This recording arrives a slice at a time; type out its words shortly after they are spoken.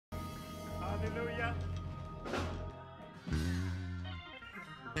Hallelujah.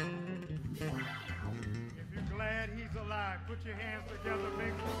 If you're glad he's alive, put your hands together.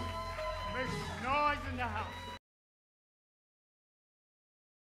 Make some noise in the house.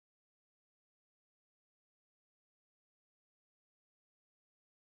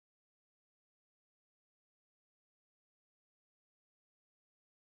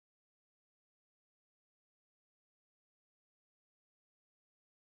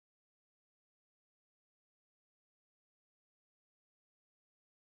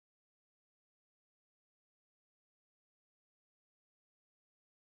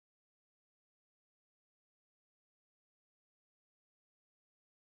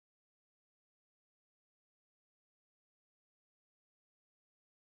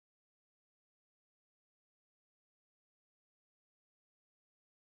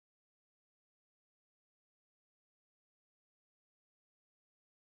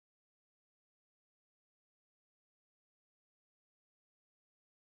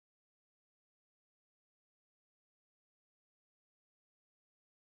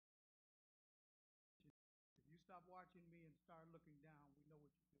 If you stop watching me and start looking down, we know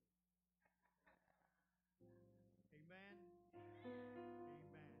what you're doing. Amen. Amen.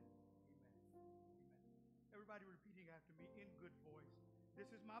 Amen. Amen. Everybody repeating after me in good voice.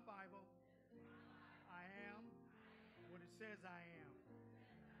 This is my Bible. I am what it says I am.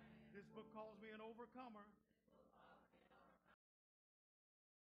 This book calls me an overcomer.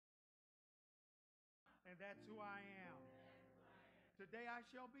 And that's who I am. Today I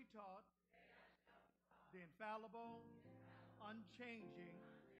shall be taught the infallible, unchanging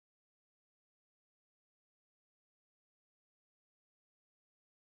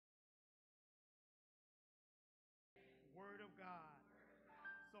Word of God.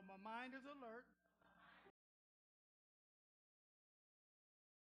 So my mind is alert.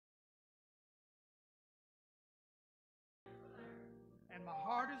 And my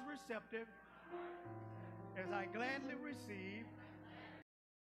heart is receptive as I gladly receive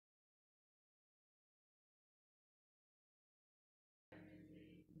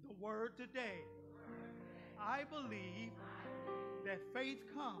the word today. I believe that faith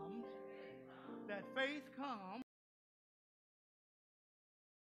comes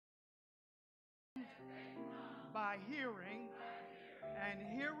by hearing, and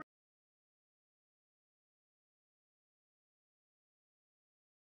hearing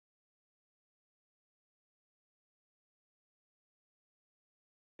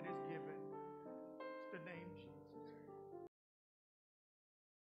is given. It's the name Jesus.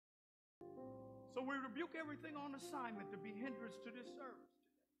 So we rebuke everything on assignment to be hindrance to this service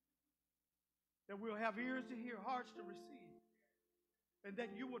today. That we'll have ears to hear, hearts to receive, and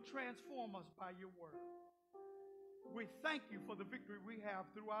that you will transform us by your word. We thank you for the victory we have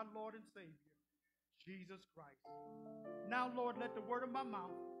through our Lord and Savior, Jesus Christ. Now, Lord, let the word of my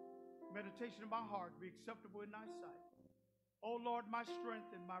mouth, meditation of my heart be acceptable in thy sight. O Lord, my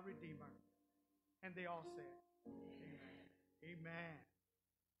strength and my redeemer. And they all said, amen. Amen.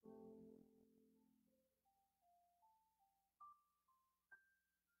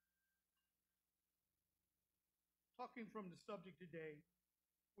 Talking from the subject today,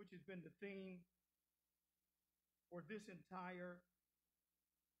 which has been the theme for this entire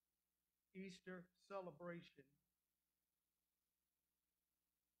Easter celebration,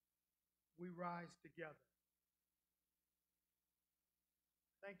 we rise together.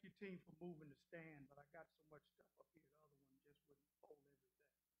 Thank you, team, for moving the stand, but I got so much stuff up here, the other one just wouldn't hold everything.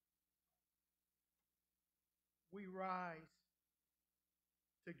 We rise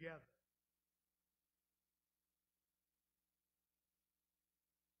together.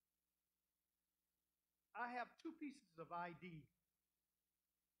 I have two pieces of ID.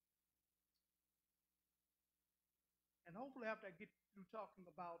 And hopefully after I get through talking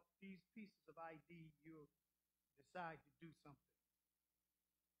about these pieces of ID, you'll decide to do something.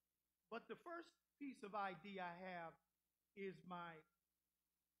 But the first piece of ID I have is my,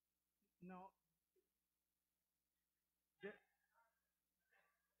 no, the,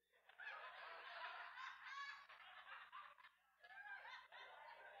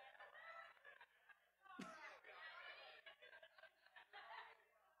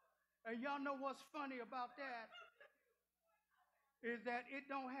 and y'all know what's funny about that is that it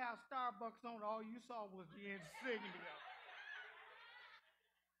don't have Starbucks on it. All you saw was the insignia.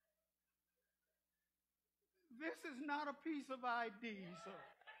 This is not a piece of ID, sir.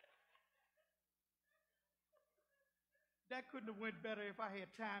 That couldn't have went better if I had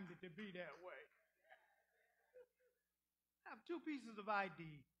timed it to be that way. I have two pieces of ID.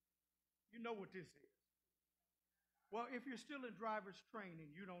 You know what this is. Well, if you're still in driver's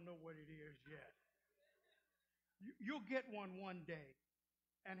training, you don't know what it is yet. You'll get one day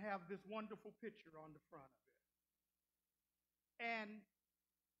and have this wonderful picture on the front of it. And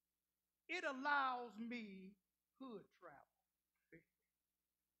it allows me hood travel.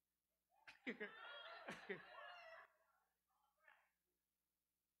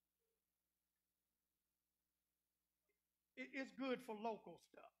 It's good for local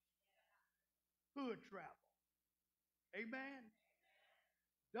stuff. Hood travel. Amen.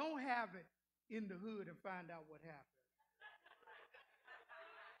 Don't have it in the hood and find out what happened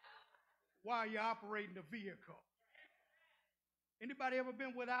while you're operating the vehicle. Anybody ever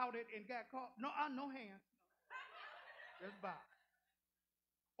been without it and got caught? No, no hands. Just bow.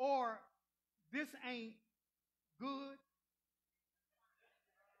 Or this ain't good.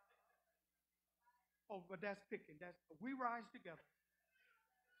 Oh, but that's picking. We rise together.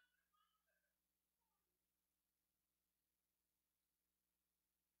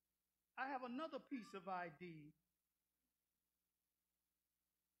 I have another piece of ID.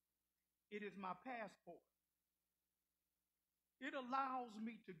 It is my passport. It allows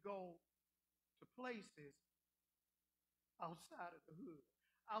me to go to places outside of the hood,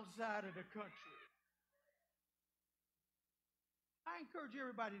 outside of the country. I encourage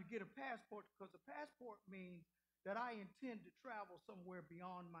everybody to get a passport because a passport means that I intend to travel somewhere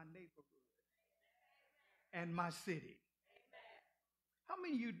beyond my neighborhood and my city. How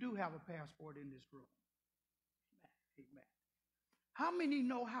many of you do have a passport in this room? Amen. How many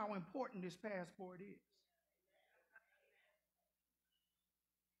know how important this passport is?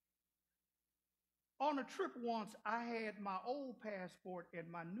 On a trip once, I had my old passport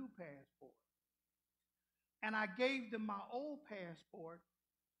and my new passport. And I gave them my old passport,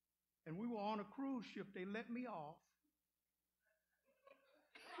 and we were on a cruise ship. They let me off.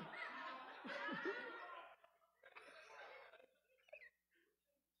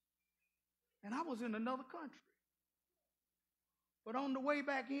 And I was in another country. But on the way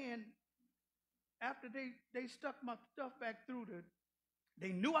back in, after they stuck my stuff back through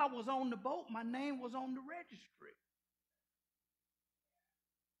they knew I was on the boat. My name was on the registry.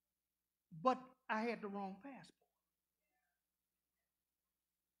 But I had the wrong passport.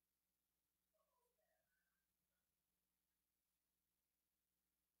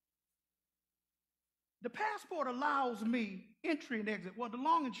 The passport allows me entry and exit. Well, the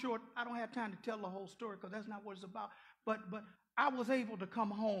long and short, I don't have time to tell the whole story because that's not what it's about. But I was able to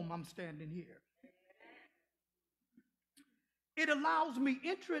come home. I'm standing here. It allows me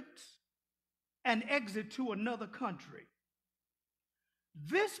entrance and exit to another country.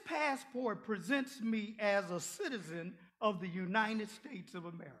 This passport presents me as a citizen of the United States of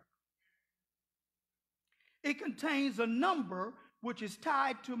America. It contains a number which is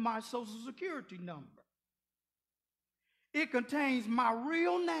tied to my Social Security number. It contains my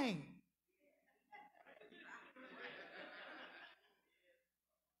real name.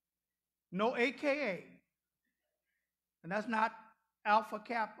 No AKA. And that's not Alpha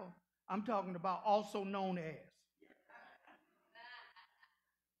Kappa. I'm talking about also known as.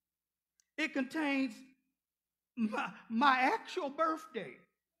 It contains my actual birth date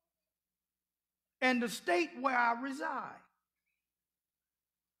and the state where I reside.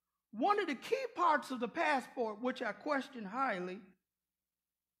 One of the key parts of the passport, which I question highly,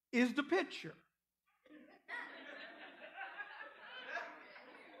 is the picture.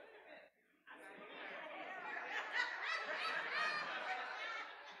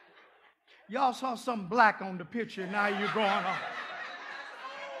 Y'all saw something black on the picture, now you're going on.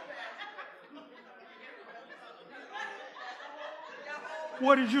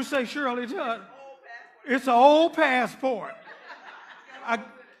 What did you say, Shirley? It's an old passport.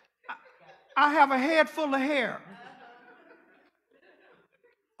 I have a head full of hair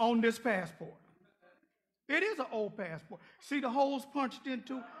on this passport. It is an old passport. See the holes punched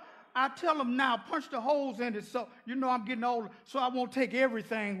into? I tell them now, punch the holes in it so you know I'm getting older, so I won't take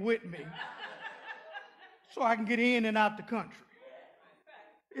everything with me so I can get in and out the country.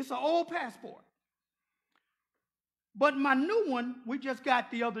 It's an old passport. But my new one, we just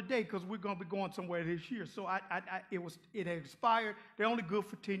got the other day because we're going to be going somewhere this year. So it had expired. They're only good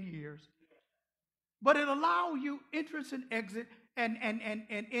for 10 years. But it allows you entrance and exit, and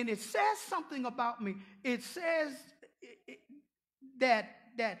it says something about me. It says that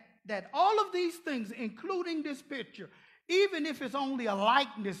all of these things, including this picture, even if it's only a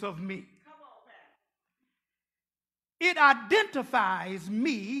likeness of me, it identifies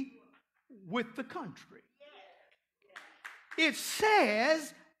me with the country. It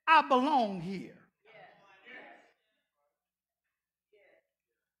says I belong here.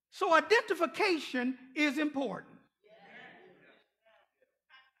 So identification is important.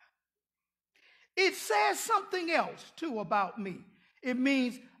 It says something else too about me. It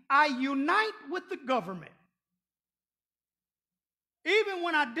means I unite with the government. Even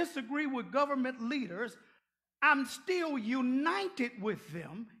when I disagree with government leaders, I'm still united with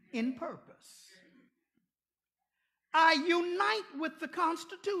them in purpose. I unite with the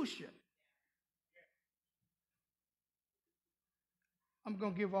Constitution. I'm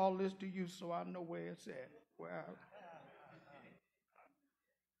going to give all this to you so I know where it's at.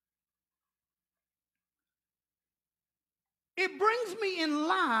 It brings me in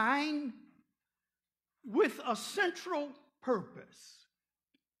line with a central purpose.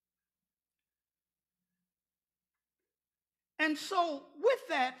 And so with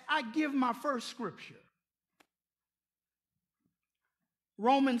that, I give my first scripture.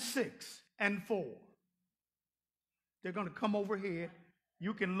 Romans 6 and 4. They're going to come over here.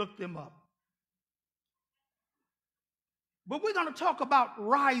 You can look them up. But we're going to talk about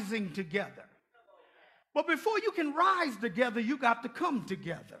rising together. But before you can rise together, you got to come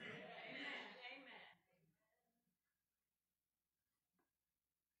together.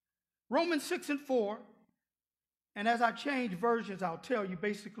 Romans 6 and 4. And as I change versions, I'll tell you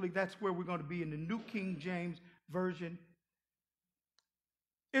basically that's where we're going to be in the New King James Version.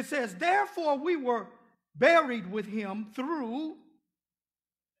 It says, therefore we were buried with him through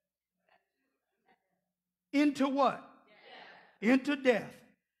into what? Death. Into death.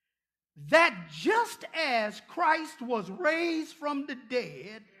 That just as Christ was raised from the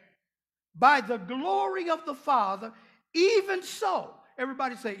dead by the glory of the Father, even so,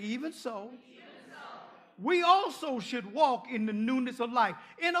 everybody say, even so, we also should walk in the newness of life.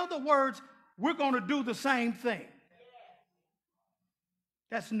 In other words, we're going to do the same thing.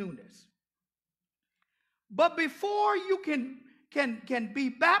 That's newness. But before you can be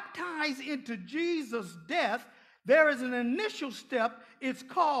baptized into Jesus' death, there is an initial step. It's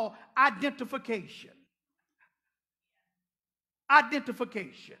called identification.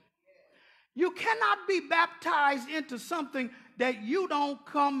 Identification. You cannot be baptized into something that you don't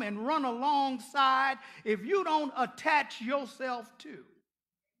come and run alongside, if you don't attach yourself to.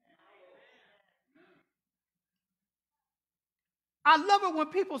 I love it when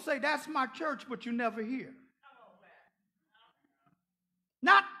people say, that's my church, but you never hear.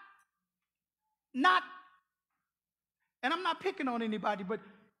 Not, and I'm not picking on anybody, but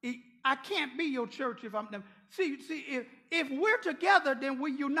I can't be your church if I'm never. See, if we're together, then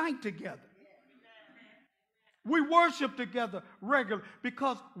we unite together. We worship together regularly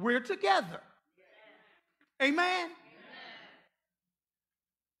because we're together. Amen?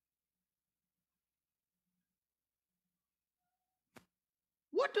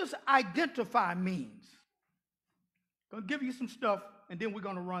 What does identify means? I'm going to give you some stuff and then we're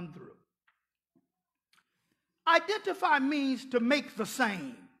going to run through. Identify means to make the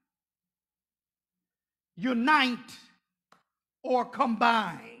same, unite, or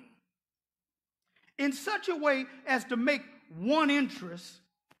combine in such a way as to make one interest,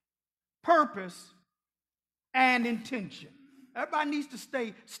 purpose, and intention. Everybody needs to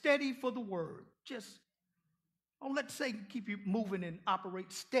stay steady for the word. Just don't let Satan keep you moving and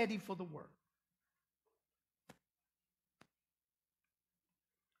operate steady for the word.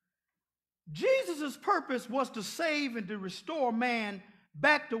 Jesus' purpose was to save and to restore man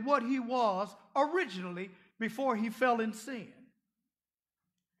back to what he was originally before he fell in sin.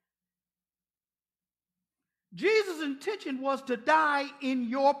 Jesus' intention was to die in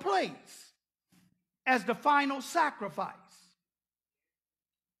your place as the final sacrifice,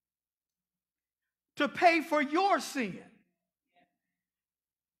 to pay for your sin,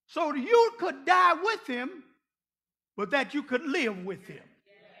 so you could die with him, but that you could live with him.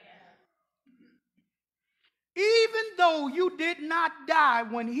 Even though you did not die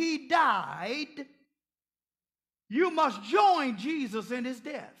when he died, you must join Jesus in his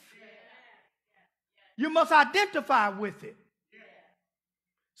death. You must identify with it.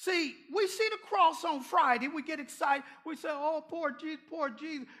 See, we see the cross on Friday. We get excited. We say, oh, poor Jesus, poor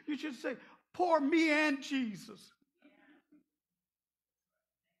Jesus. You should say, poor me and Jesus.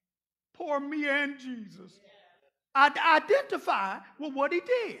 Poor me and Jesus. Identify with what he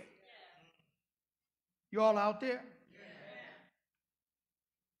did. You all out there?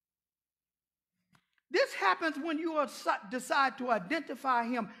 This happens when you decide to identify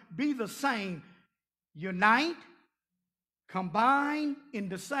him, be the same, unite, combine in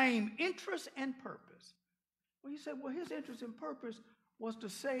the same interest and purpose. Well, you say, well, his interest and purpose was to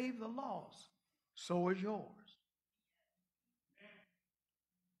save the lost. So is yours.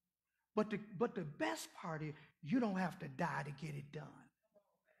 But the best part is you don't have to die to get it done.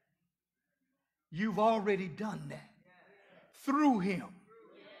 You've already done that through him.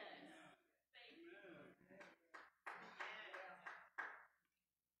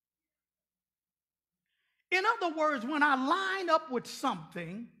 In other words, when I line up with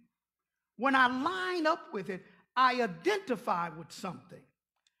something, when I line up with it, I identify with something.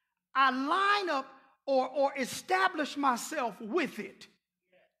 I line up or establish myself with it.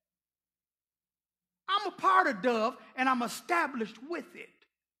 I'm a part of Dove, and I'm established with it.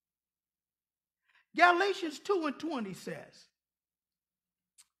 Galatians 2:20 says,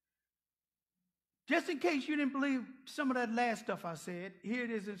 just in case you didn't believe some of that last stuff I said, here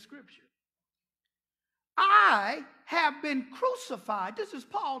it is in Scripture. I have been crucified. This is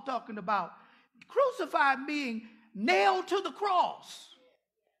Paul talking about crucified, being nailed to the cross.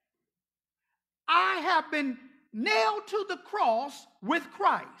 I have been nailed to the cross with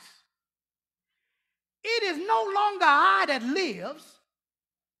Christ. It is no longer I that lives,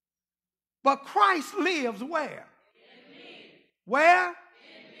 but Christ lives where? In me. Where? In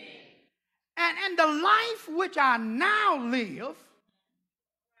me. And the life which I now live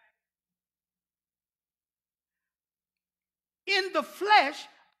in the flesh,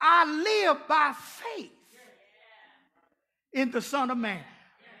 I live by faith in the Son of Man.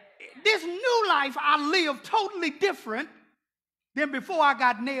 This new life I live totally different than before I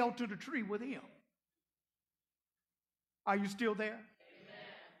got nailed to the tree with him. Are you still there?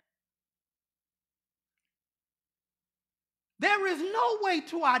 There is no way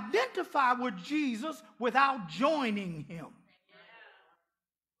to identify with Jesus without joining him.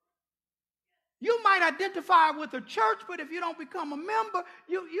 You might identify with a church, but if you don't become a member,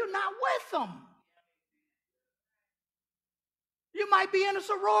 you're not with them. You might be in a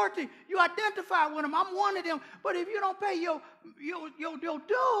sorority. You identify with them. I'm one of them. But if you don't pay your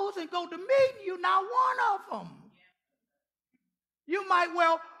dues and go to meeting, you're not one of them. You might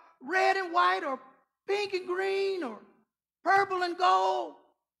wear red and white or pink and green or purple and gold.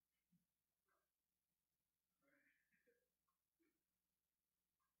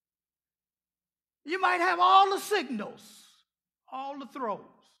 You might have all the signals, all the throws.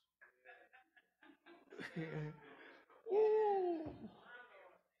 Ooh.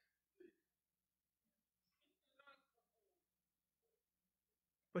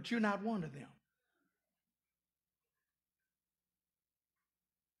 But you're not one of them.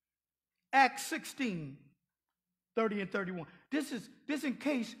 Acts 16, 30 and 31. This in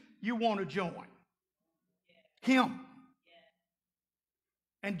case you want to join him.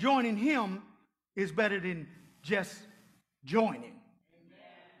 And joining him is better than just joining.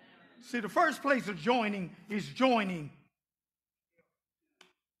 See, the first place of joining is joining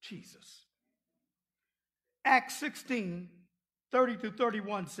Jesus. Acts 16, 30 through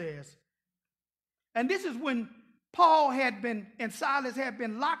 31 says, and this is when Paul had been and Silas had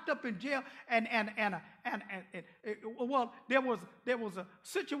been locked up in jail, and there was a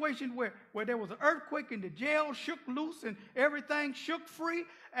situation where there was an earthquake and the jail shook loose and everything shook free,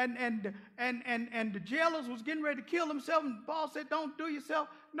 and the jailers was getting ready to kill themselves, and Paul said, "Don't do yourself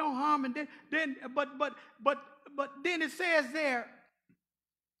no harm." And but then it says there,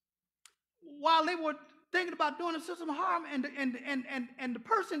 while they were thinking about doing themselves some harm, and the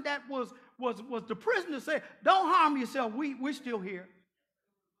person that was the prisoner said, "Don't harm yourself. We're still here."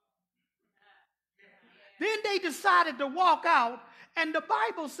 Then they decided to walk out, and the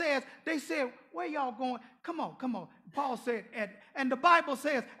Bible says, they said, "Where y'all going? Come on. Paul said, and the Bible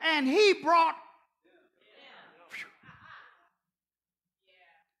says, and he brought,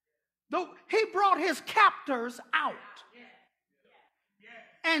 he brought his captors out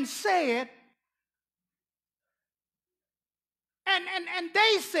and said, and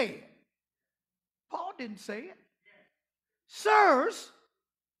they said, Paul didn't say it, "Sirs,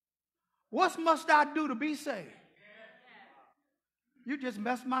 what must I do to be saved?" You just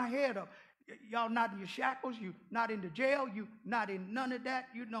messed my head up. Y'all not in your shackles. You not in the jail. You not in none of that.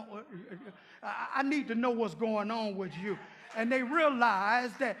 You know, I need to know what's going on with you. And they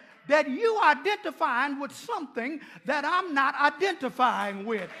realized that you identifying with something that I'm not identifying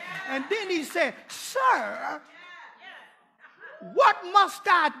with. And then he said, "Sir, what must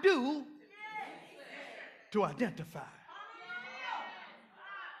I do to identify?"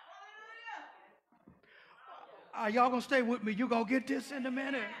 Are y'all gonna stay with me? You gonna get this in a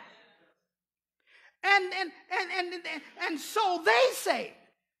minute. And so they say,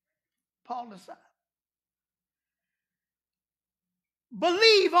 Paul aside,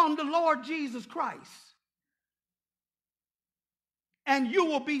 "Believe on the Lord Jesus Christ, and you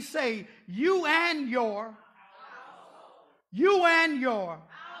will be saved, you and your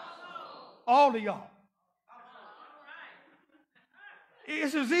all of y'all."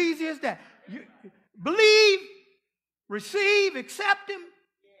 It's as easy as that. You believe, receive, accept him.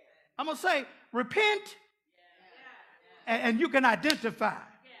 I'm going to say repent, and you can identify.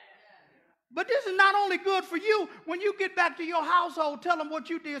 But this is not only good for you. When you get back to your household, tell them what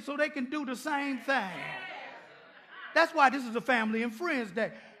you did so they can do the same thing. That's why this is a family and friends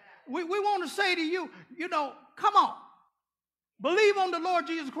day. We want to say to you, come on. Believe on the Lord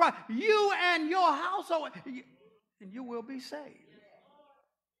Jesus Christ. You and your household, and you will be saved.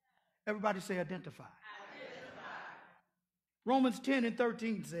 Everybody say identify. Romans 10 and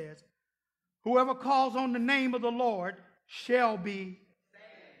 13 says, whoever calls on the name of the Lord shall be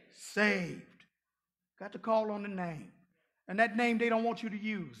saved. Got to call on the name. And that name they don't want you to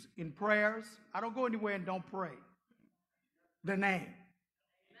use in prayers. I don't go anywhere and don't pray. The name.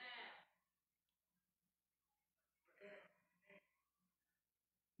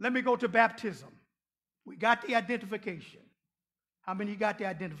 Let me go to baptism. We got the identification. How many got the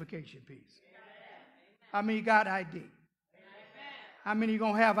identification piece? How many got ID? How many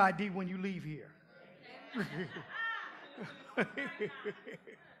going to have ID when you leave here?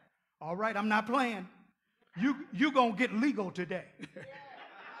 All right, I'm not playing. You going to get legal today.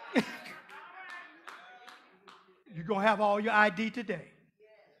 You're going to have all your ID today.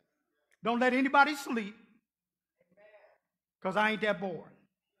 Don't let anybody sleep, because I ain't that bored.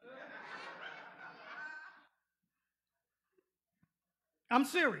 I'm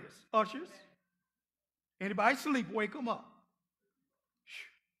serious, ushers. Anybody sleep, wake them up.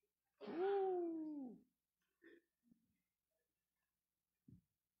 Ooh.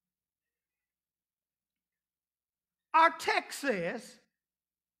 Our text says,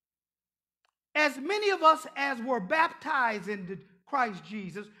 as many of us as were baptized into Christ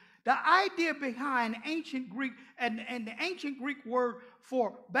Jesus, the idea behind ancient Greek, and the ancient Greek word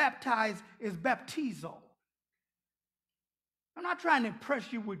for baptize is baptizo. I'm not trying to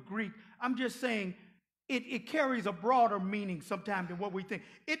impress you with Greek. I'm just saying it carries a broader meaning sometimes than what we think.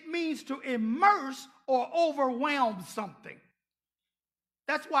 It means to immerse or overwhelm something.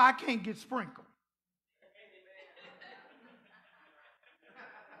 That's why I can't get sprinkled.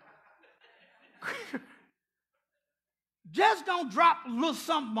 Just don't drop a little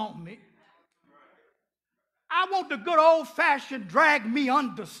something on me. I want the good old-fashioned drag me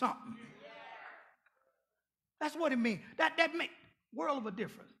under something. That's what it means. That makes a world of a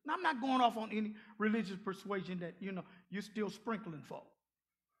difference. Now, I'm not going off on any religious persuasion that, you're still sprinkling for.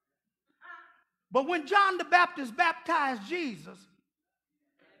 But when John the Baptist baptized Jesus,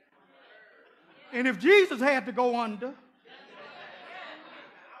 and if Jesus had to go under,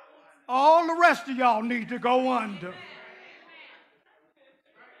 all the rest of y'all need to go under.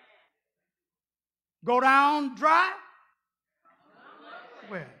 Go down dry?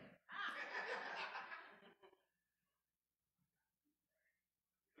 Well.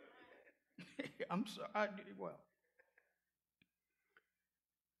 I'm sorry. I did it well.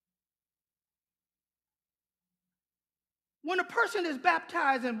 When a person is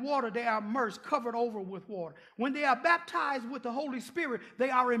baptized in water, they are immersed, covered over with water. When they are baptized with the Holy Spirit,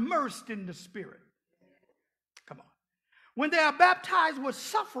 they are immersed in the Spirit. Come on. When they are baptized with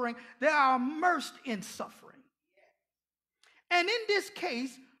suffering, they are immersed in suffering. And in this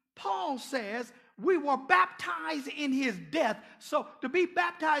case, Paul says, we were baptized in his death. So to be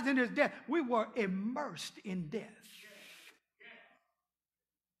baptized in his death, we were immersed in death.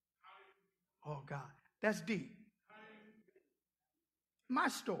 Oh, God, that's deep. My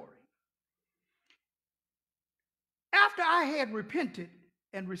story. After I had repented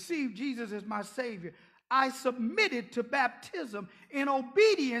and received Jesus as my Savior, I submitted to baptism in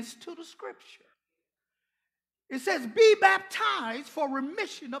obedience to the Scripture. It says, be baptized for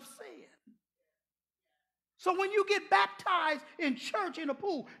remission of sin. So when you get baptized in church in a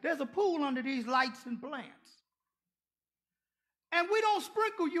pool, there's a pool under these lights and plants. And we don't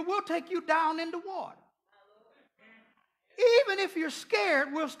sprinkle you, we'll take you down in the water. Even if you're scared,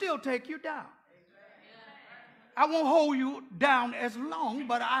 we'll still take you down. I won't hold you down as long,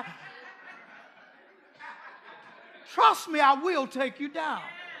 but trust me, I will take you down.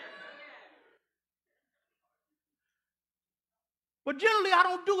 But generally, I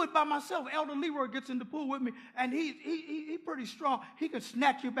don't do it by myself. Elder Leroy gets in the pool with me, and he's pretty strong. He can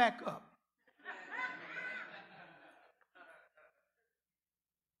snatch you back up.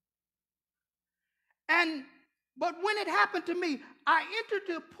 But when it happened to me, I entered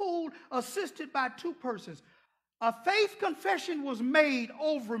the pool assisted by two persons. A faith confession was made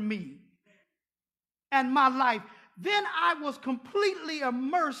over me and my life. Then I was completely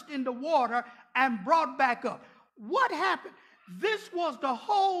immersed in the water and brought back up. What happened? This was the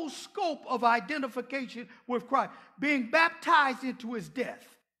whole scope of identification with Christ, being baptized into his death,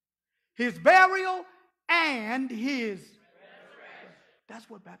 his burial, and his resurrection. That's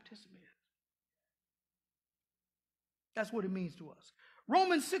what baptism is. That's what it means to us.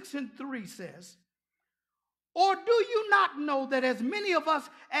 Romans 6:3 says, or do you not know that as many of us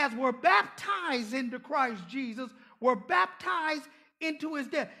as were baptized into Christ Jesus were baptized into his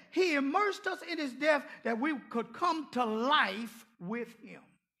death? He immersed us in his death that we could come to life with him.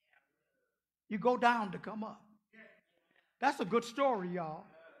 You go down to come up. That's a good story, y'all.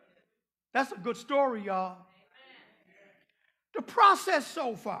 That's a good story, y'all. The process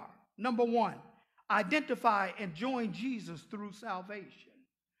so far, number one, identify and join Jesus through salvation.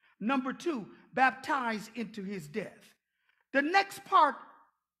 Number two, baptize into his death. The next part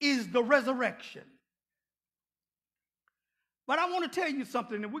is the resurrection. But I want to tell you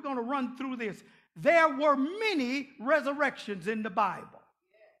something, and we're going to run through this. There were many resurrections in the Bible.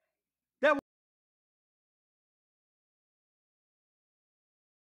 There were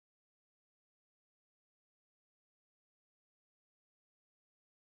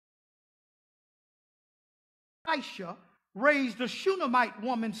Elisha raised a Shunammite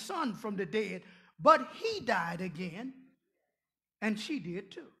woman's son from the dead, but he died again, and she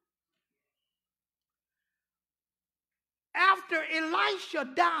did too. After Elisha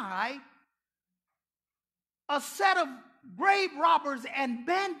died, a set of grave robbers and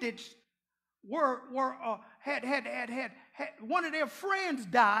bandits had one of their friends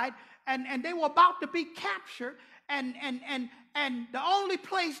died, and they were about to be captured, and the only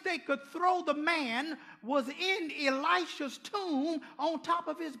place they could throw the man was in Elisha's tomb on top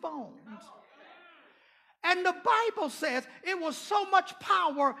of his bones. And the Bible says it was so much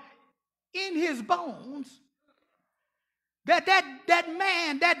power in his bones that dead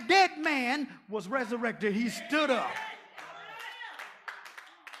man was resurrected. He stood up.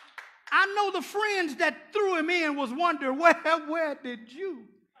 I know the friends that threw him in was wondering, where did you?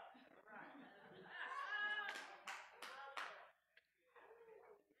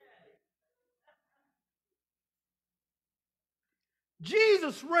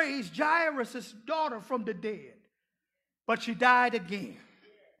 Jesus raised Jairus' daughter from the dead, but she died again.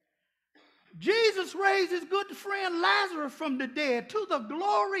 Jesus raised his good friend Lazarus from the dead to the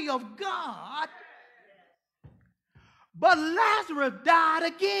glory of God, but Lazarus died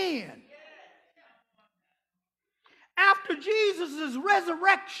again. After Jesus'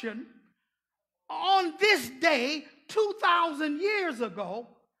 resurrection on this day, 2,000 years ago,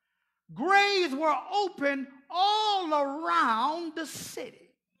 graves were opened all around the city.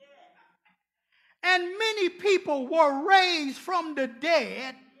 And many people were raised from the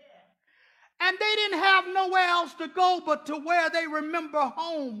dead, and they didn't have nowhere else to go but to where they remember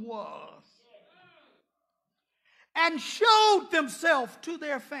home was, and showed themselves to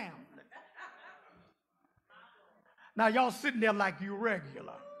their family. Now y'all sitting there like you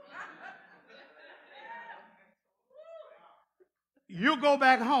regular. You go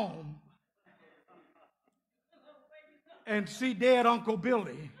back home and see dead Uncle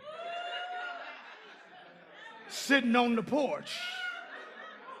Billy sitting on the porch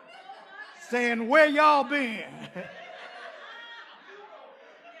saying, where y'all been?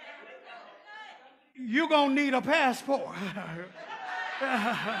 You're going to need a passport.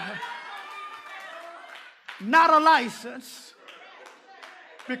 Not a license.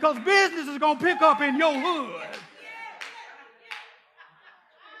 Because business is going to pick up in your hood.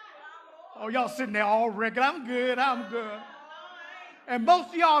 Oh, y'all sitting there all regular. I'm good. And most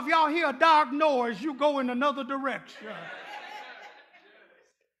of y'all, if y'all hear a dark noise, you go in another direction.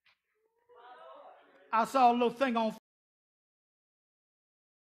 I saw a little thing on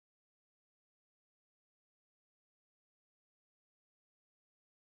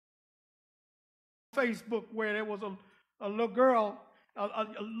Facebook where there was a little girl,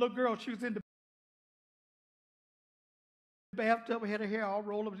 she was in the bathtub, had her hair all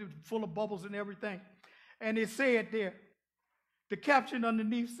rolled up, full of bubbles and everything. And it said there, the caption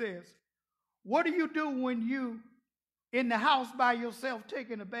underneath says, what do you do when you in the house by yourself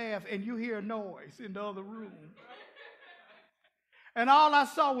taking a bath and you hear a noise in the other room? And all I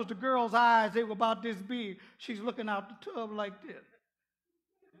saw was the girl's eyes. They were about this big. She's looking out the tub like this.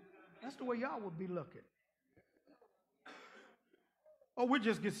 That's the way y'all would be looking. Oh, we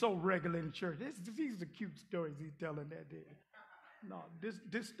just get so regular in church. These are cute stories he's telling that day. No,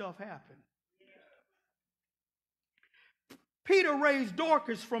 this stuff happened. Peter raised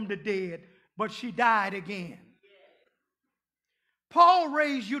Dorcas from the dead, but she died again. Paul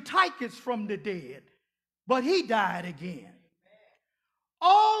raised Eutychus from the dead, but he died again.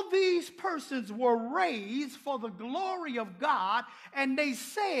 All these persons were raised for the glory of God, and they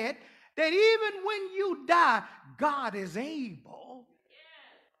said that even when you die, God is able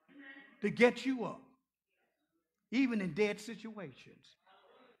to get you up. Even in dead situations,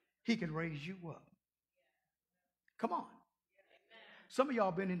 he can raise you up. Come on. Some of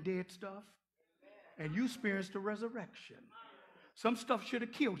y'all been in dead stuff, and you experienced a resurrection. Some stuff should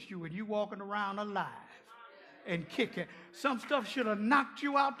have killed you, and you walking around alive and kicking. Some stuff should have knocked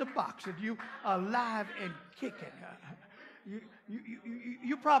you out the box, and you alive and kicking.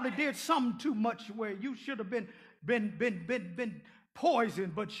 You probably did something too much where you should have been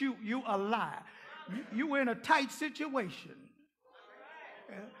poisoned, but you alive. You were in a tight situation,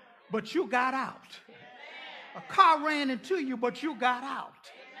 but you got out. A car ran into you, but you got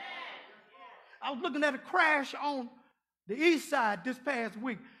out. I was looking at a crash on the east side this past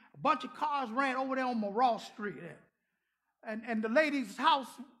week. A bunch of cars ran over there on Morale Street. And the lady's house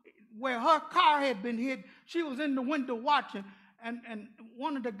where her car had been hit, she was in the window watching. And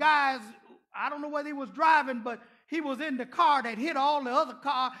one of the guys, I don't know whether he was driving, but he was in the car that hit all the other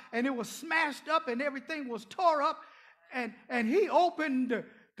car, and it was smashed up and everything was tore up. And he opened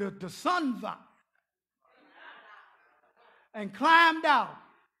the sun visor and climbed out.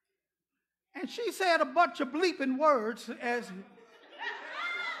 And she said a bunch of bleeping words as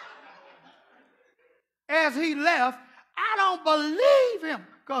he left. I don't believe him,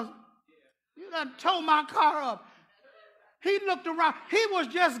 because you done tore my car up. He looked around. He was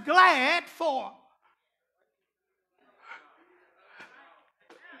just glad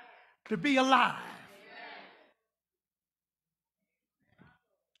to be alive.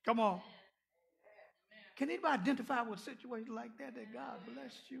 Come on. Can anybody identify with a situation like that God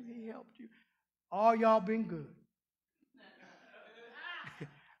blessed you, he helped you? All y'all been good.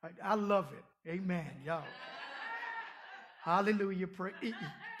 I love it. Amen, y'all. Hallelujah.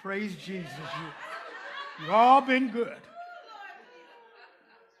 Praise Jesus. You all been good.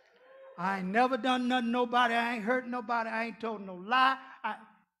 I ain't never done nothing to nobody. I ain't hurt nobody. I ain't told no lie.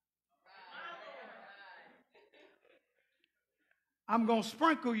 I'm going to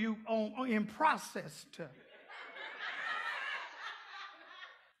sprinkle you in process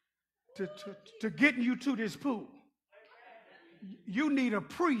to getting you to this pool. You need a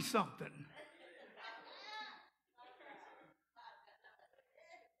pre-something.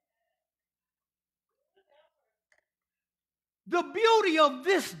 The beauty of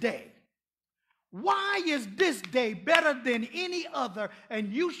this day. Why is this day better than any other,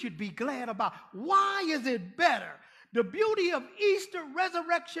 and you should be glad about? Why is it better? The beauty of Easter,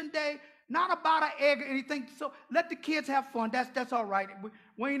 Resurrection Day, not about an egg or anything. So let the kids have fun. That's all right.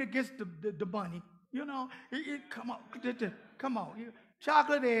 We ain't against the bunny. You know, come on.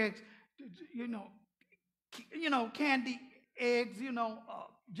 Chocolate eggs, you know, candy eggs,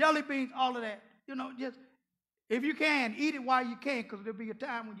 jelly beans, all of that. Just if you can, eat it while you can, because there'll be a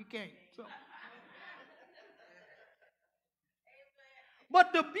time when you can't. So.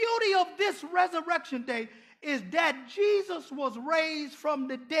 But the beauty of this Resurrection Day is that Jesus was raised from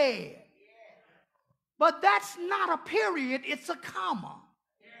the dead. But that's not a period, it's a comma.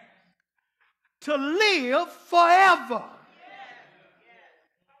 To live forever.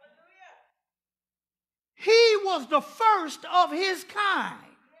 He was the first of his kind.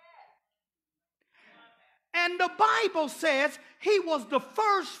 And the Bible says he was the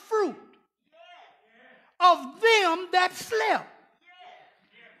first fruit of them that slept.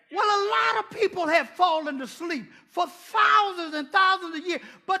 Well, a lot of people have fallen asleep for thousands and thousands of years.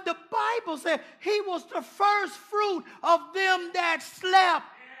 But the Bible said he was the first fruit of them that slept.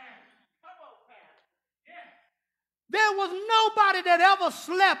 There was nobody that ever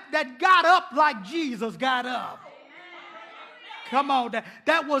slept that got up like Jesus got up. Come on,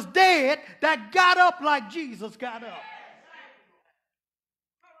 that was dead that got up like Jesus got up.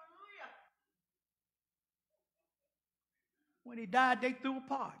 When he died, they threw a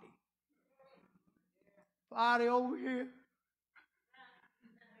party. Party over here.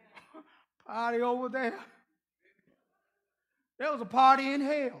 Party over there. There was a party in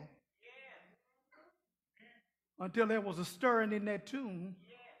hell. Until there was a stirring in that tomb.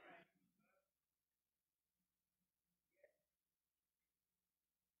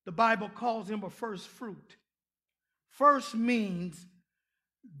 The Bible calls him a first fruit. First means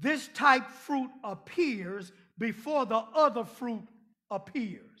this type fruit appears before the other fruit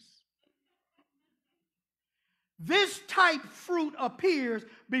appears. This type fruit appears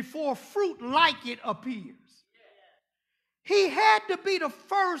before fruit like it appears. He had to be the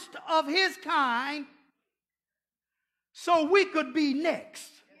first of his kind so we could be next.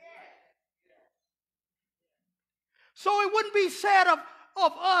 So it wouldn't be said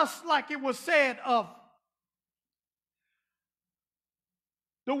of us like it was said of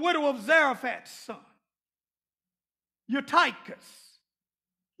the widow of Zarephath's son, Eutychus,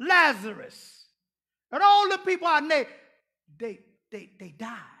 Lazarus, and all the people I named. They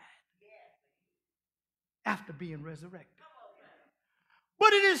died after being resurrected.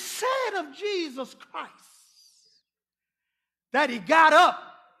 But it is said of Jesus Christ that he got up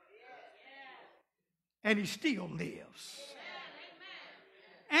and he still lives.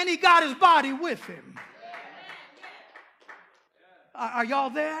 And he got his body with him. Are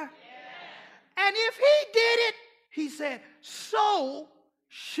y'all there? And if he did it, he said, so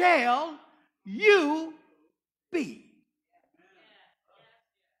shall you be.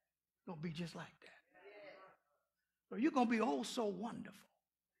 Gonna be just like that. So you're gonna be oh so wonderful.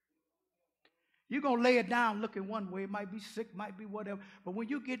 You're gonna lay it down looking one way. It might be sick, might be whatever. But when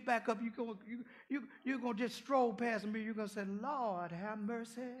you get back up, you're gonna just stroll past me. You're gonna say, Lord, have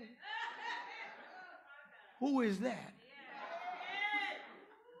mercy. Who is that?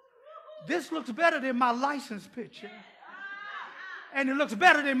 This looks better than my license picture. And it looks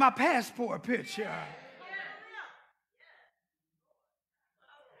better than my passport picture.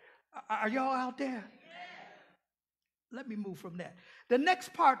 Are y'all out there? Let me move from that. The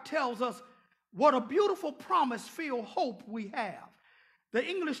next part tells us what a beautiful promise-filled hope we have. The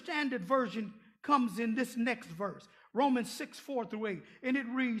English Standard Version comes in this next verse, Romans 6:4-8, and it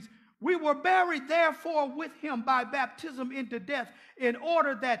reads, we were buried therefore with him by baptism into death, in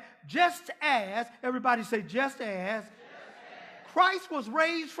order that just as, everybody say just as, Christ was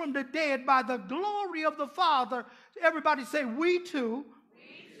raised from the dead by the glory of the Father, everybody say we too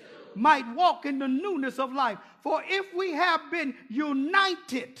might walk in the newness of life. For if we have been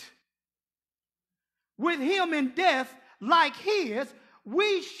united with him in death like his,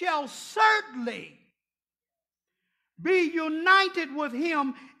 we shall certainly be united with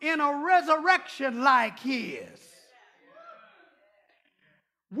him in a resurrection like his.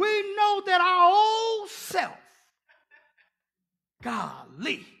 We know that our old self,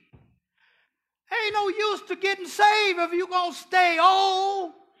 golly, ain't no use to getting saved if you're going to stay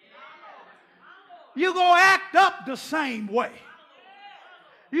old. You're going to act up the same way.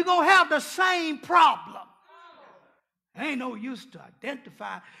 You're going to have the same problem. Ain't no use to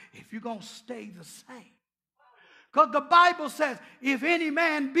identify if you're going to stay the same. Because the Bible says, if any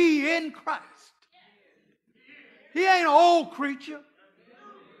man be in Christ, he ain't an old creature.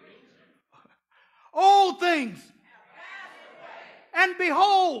 Old things. And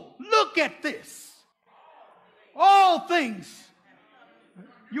behold, look at this. All things.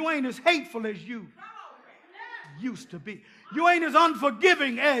 You ain't as hateful as you used to be. You ain't as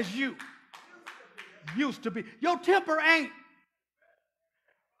unforgiving as you used to be. Your temper ain't,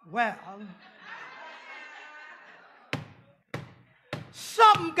 well,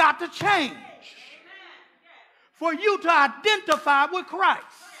 something got to change for you to identify with Christ.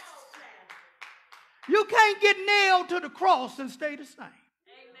 You can't get nailed to the cross and stay the same.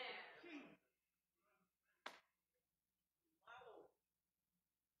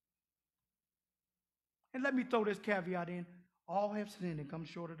 And let me throw this caveat in. All have sinned and come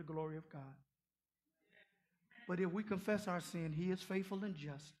short of the glory of God. But if we confess our sin, he is faithful and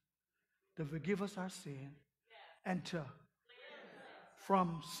just to forgive us our sin and to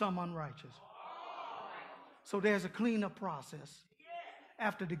from some unrighteous. So there's a cleanup process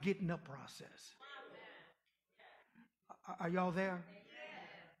after the getting up process. Are y'all there?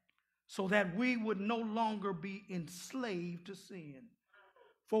 So that we would no longer be enslaved to sin.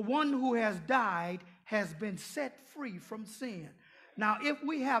 For one who has died has been set free from sin. Now, if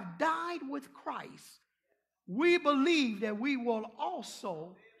we have died with Christ, we believe that we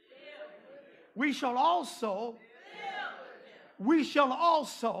shall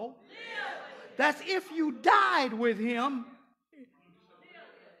also, that's if you died with him,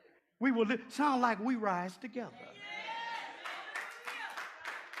 we will live. Sound like we rise together.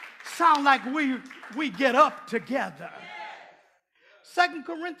 Sound like we get up together. 2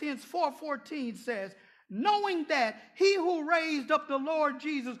 Corinthians 4:14 says, knowing that he who raised up the Lord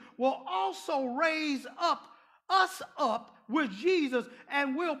Jesus will also raise us up with Jesus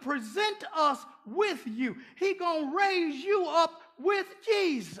and will present us with you. He gonna raise you up with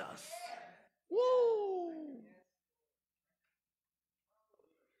Jesus. Woo!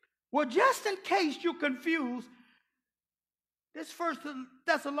 Well, just in case you're confused, this First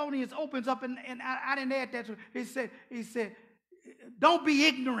Thessalonians opens up, and I didn't add that. He said, don't be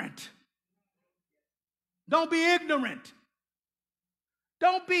ignorant. Don't be ignorant.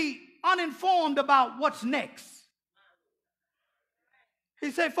 Don't be uninformed about what's next. He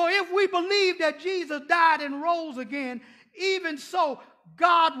said, for if we believe that Jesus died and rose again, even so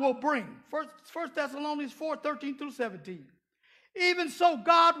God will bring. First Thessalonians 4:13-17. Even so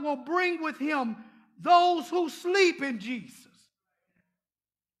God will bring with him those who sleep in Jesus.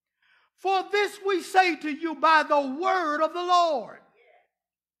 For this we say to you by the word of the Lord,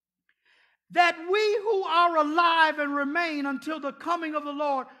 that we who are alive and remain until the coming of the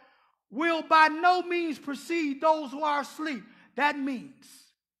Lord will by no means precede those who are asleep. That means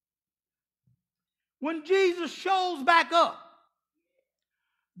when Jesus shows back up,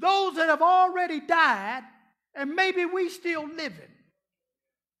 those that have already died, and maybe we still living,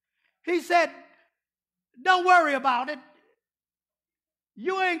 he said, don't worry about it.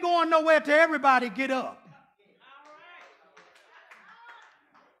 You ain't going nowhere till everybody get up.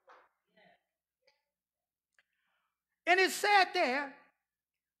 And it said there,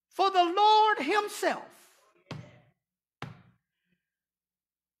 for the Lord himself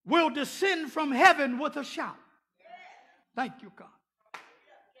will descend from heaven with a shout. Thank you, God.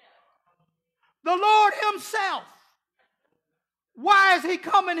 The Lord himself. Why is he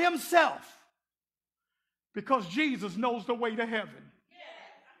coming himself? Because Jesus knows the way to heaven.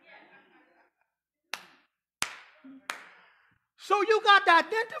 So you got to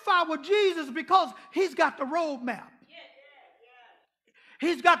identify with Jesus because he's got the road map.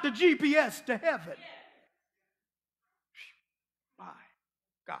 He's got the GPS to heaven. My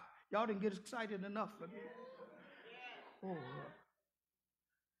God. Y'all didn't get excited enough for me. Oh.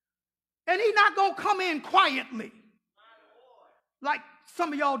 And he's not going to come in quietly like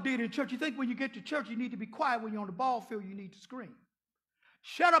some of y'all did in church. You think when you get to church you need to be quiet. When you're on the ball field you need to scream.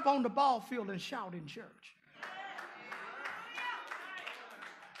 Shut up on the ball field and shout in church.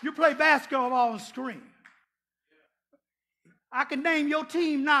 You play basketball and scream. I can name your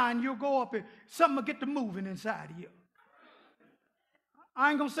team 9. You'll go up and something will get to moving inside of you. I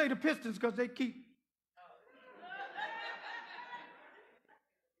ain't going to say the Pistons because they keep.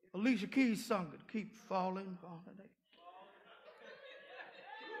 Alicia Keys sung it. Keep falling.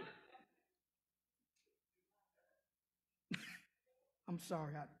 I'm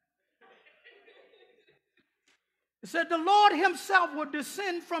sorry. It said the Lord himself will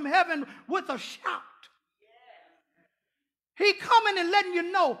descend from heaven with a shout. He coming and letting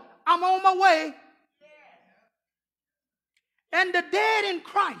you know, I'm on my way. And the dead in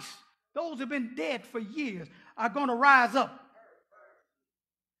Christ, those who have been dead for years, are going to rise up.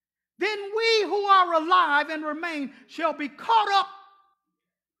 Then we who are alive and remain shall be caught up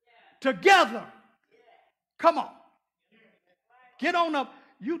together. Come on. Get on up.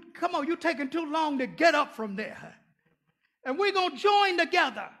 Come on, you're taking too long to get up from there. And we're going to join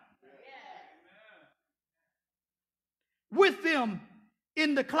together with them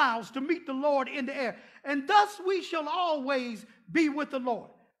in the clouds to meet the Lord in the air. And thus we shall always be with the Lord.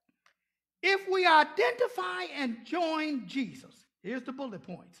 If we identify and join Jesus, here's the bullet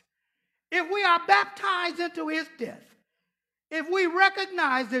points. If we are baptized into his death, if we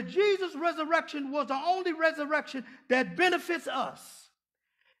recognize that Jesus' resurrection was the only resurrection that benefits us,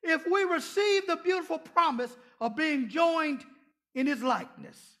 if we receive the beautiful promise of being joined in his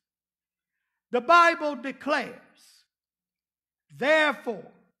likeness, the Bible declares,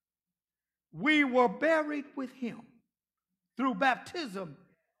 therefore, we were buried with him through baptism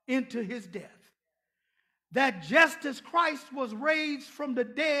into his death, that just as Christ was raised from the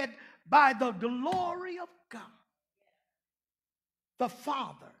dead by the glory of God, the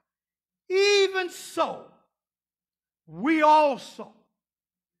Father, even so, we also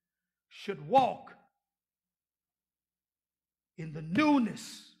should walk in the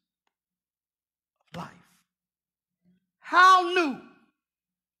newness of life. How new?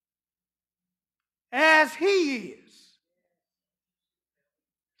 As he is,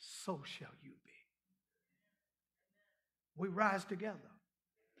 so shall you be. We rise together.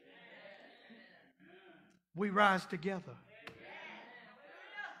 We rise together.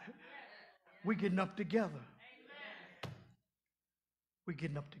 We're getting up together. We're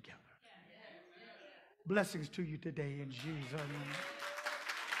getting up together. Blessings to you today in Jesus' name.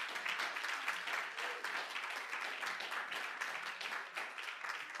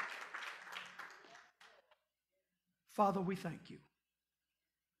 Father, we thank you.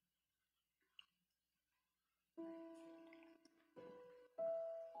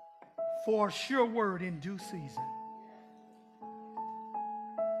 For a sure word in due season.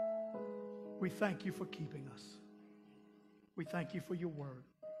 We thank you for keeping us. We thank you for your word.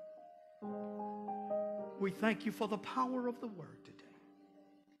 We thank you for the power of the word today.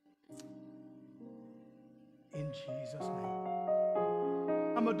 In Jesus' name.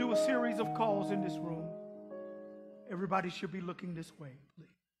 I'm going to do a series of calls in this room. Everybody should be looking this way, please.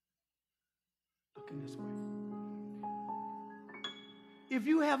 Looking this way. If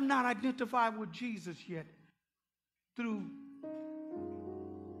you have not identified with Jesus yet through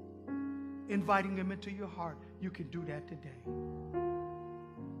inviting him into your heart, you can do that today.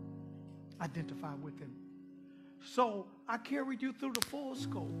 Identify with him. So I carried you through the full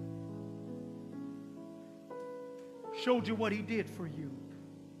scope showed you what he did for you,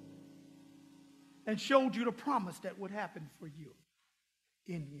 and showed you the promise that would happen for you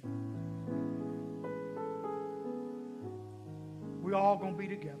in him. We're all going to be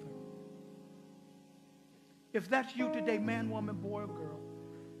together. If that's you today, man, woman, boy, or girl,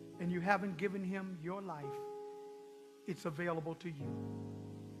 and you haven't given him your life, it's available to you.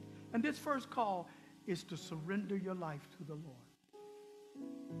 And this first call is to surrender your life to the Lord.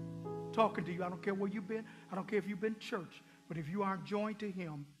 Talking to you, I don't care where you've been. I don't care if you've been church. But if you aren't joined to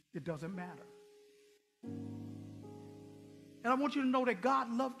him, it doesn't matter. And I want you to know that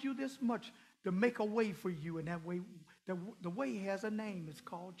God loved you this much to make a way for you. And that way, the way has a name. It's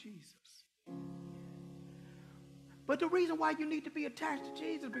called Jesus. But the reason why you need to be attached to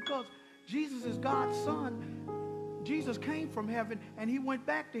Jesus is because Jesus is God's son. Jesus came from heaven and he went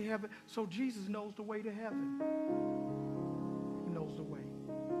back to heaven. So Jesus knows the way to heaven. He knows the way.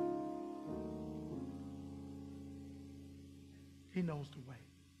 He knows the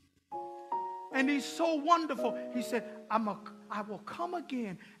way. And he's so wonderful. He said, I will come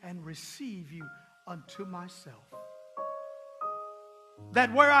again and receive you unto myself,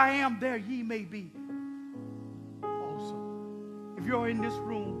 that where I am, there ye may be also. If you're in this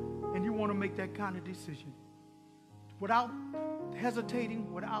room and you want to make that kind of decision, without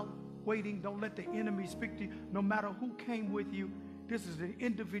hesitating, without waiting, don't let the enemy speak to you. No matter who came with you, this is an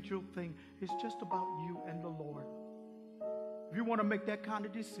individual thing. It's just about you and the Lord. If you want to make that kind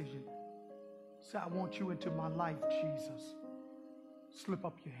of decision, say, I want you into my life, Jesus. Slip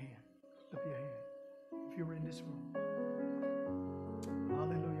up your hand. Slip your hand. If you're in this room.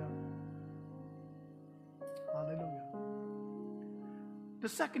 Hallelujah. Hallelujah. The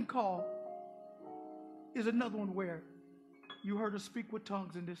second call is another one where you heard us speak with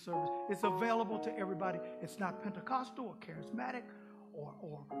tongues in this service. It's available to everybody. It's not Pentecostal or charismatic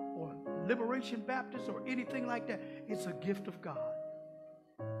or Liberation Baptist or anything like that. It's a gift of God.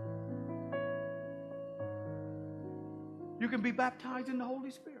 You can be baptized in the Holy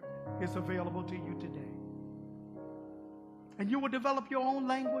Spirit. It's available to you today. And you will develop your own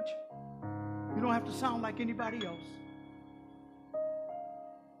language. You don't have to sound like anybody else.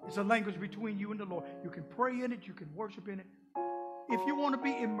 It's a language between you and the Lord. You can pray in it. You can worship in it. If you want to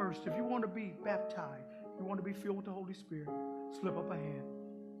be immersed, if you want to be baptized, you want to be filled with the Holy Spirit, slip up a hand.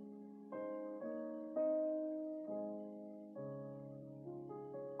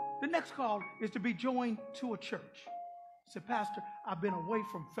 The next call is to be joined to a church. Say, Pastor, I've been away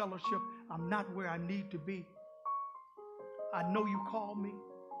from fellowship. I'm not where I need to be. I know you called me.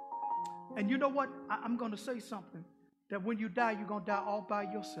 And you know what? I'm going to say something. That when you die, you're going to die all by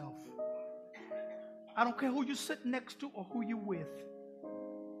yourself. I don't care who you sit next to or who you're with.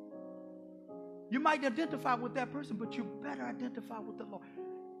 You might identify with that person, but you better identify with the Lord.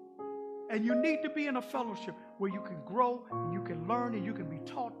 And you need to be in a fellowship where you can grow, and you can learn, and you can be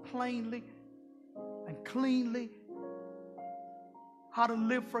taught plainly and cleanly how to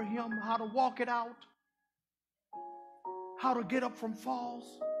live for him, how to walk it out, how to get up from falls.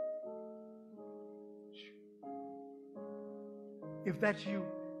 If that's you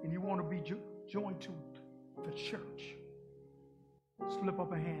and you want to be joined to the church, slip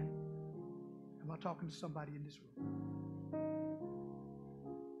up a hand. Am I talking to somebody in this room?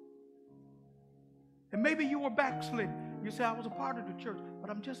 And maybe you were backslidden. You say, I was a part of the church, but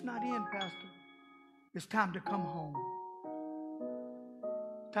I'm just not in, Pastor. It's time to come home.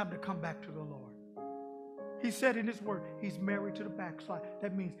 Time to come back to the Lord. He said in his word, he's married to the backside.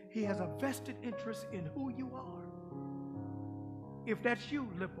 That means he has a vested interest in who you are. If that's you,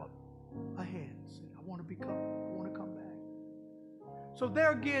 lift up a hand. Say, I want to come back. So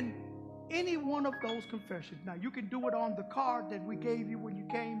there again, any one of those confessions. Now, you can do it on the card that we gave you when you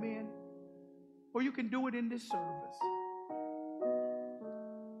came in, or you can do it in this service.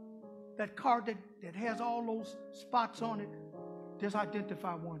 That card that has all those spots on it, just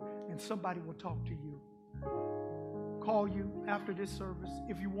identify one, and somebody will talk to you. Call you after this service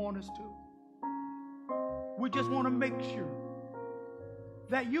if you want us to. We just want to make sure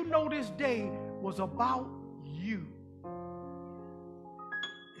that you know this day was about you.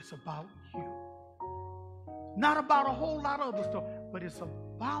 It's about you. Not about a whole lot of other stuff, but it's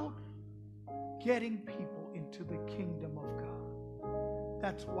about getting people into the kingdom of God.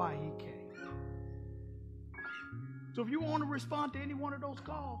 That's why he came. So if you want to respond to any one of those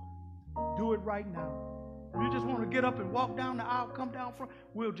calls, do it right now. If you just want to get up and walk down the aisle, come down front,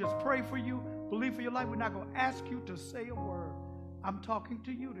 we'll just pray for you, believe for your life. We're not going to ask you to say a word. I'm talking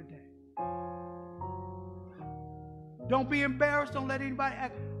to you today. Don't be embarrassed. Don't let anybody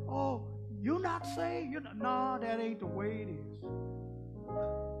act, oh, you're not saved. No, that ain't the way it is.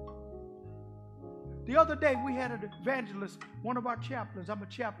 The other day, we had an evangelist, one of our chaplains. I'm a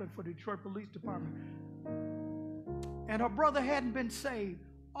chaplain for the Detroit Police Department. And her brother hadn't been saved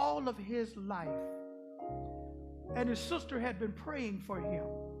all of his life. And his sister had been praying for him.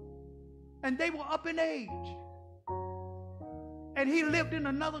 And they were up in age. And he lived in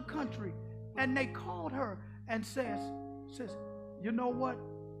another country. And they called her and says, you know what?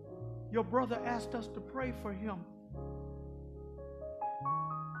 Your brother asked us to pray for him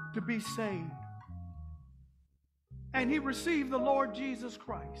to be saved. And he received the Lord Jesus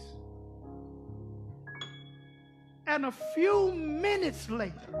Christ. And a few minutes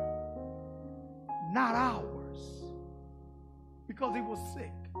later, not hours, because he was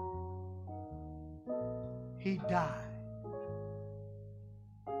sick, he died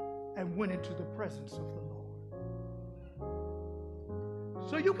and went into the presence of the Lord.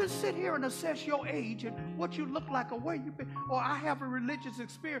 So you can sit here and assess your age and what you look like or where you've been, or I have a religious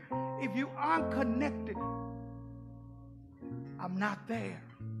experience. If you aren't connected, I'm not there.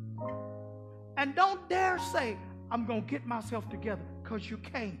 And don't dare say, I'm going to get myself together, because you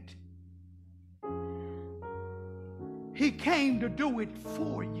can't. He came to do it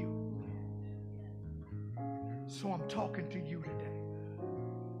for you. So I'm talking to you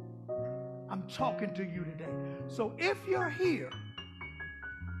today. I'm talking to you today. So if you're here,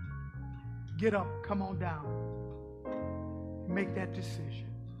 get up, come on down. Make that decision.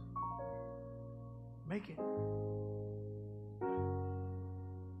 Make it.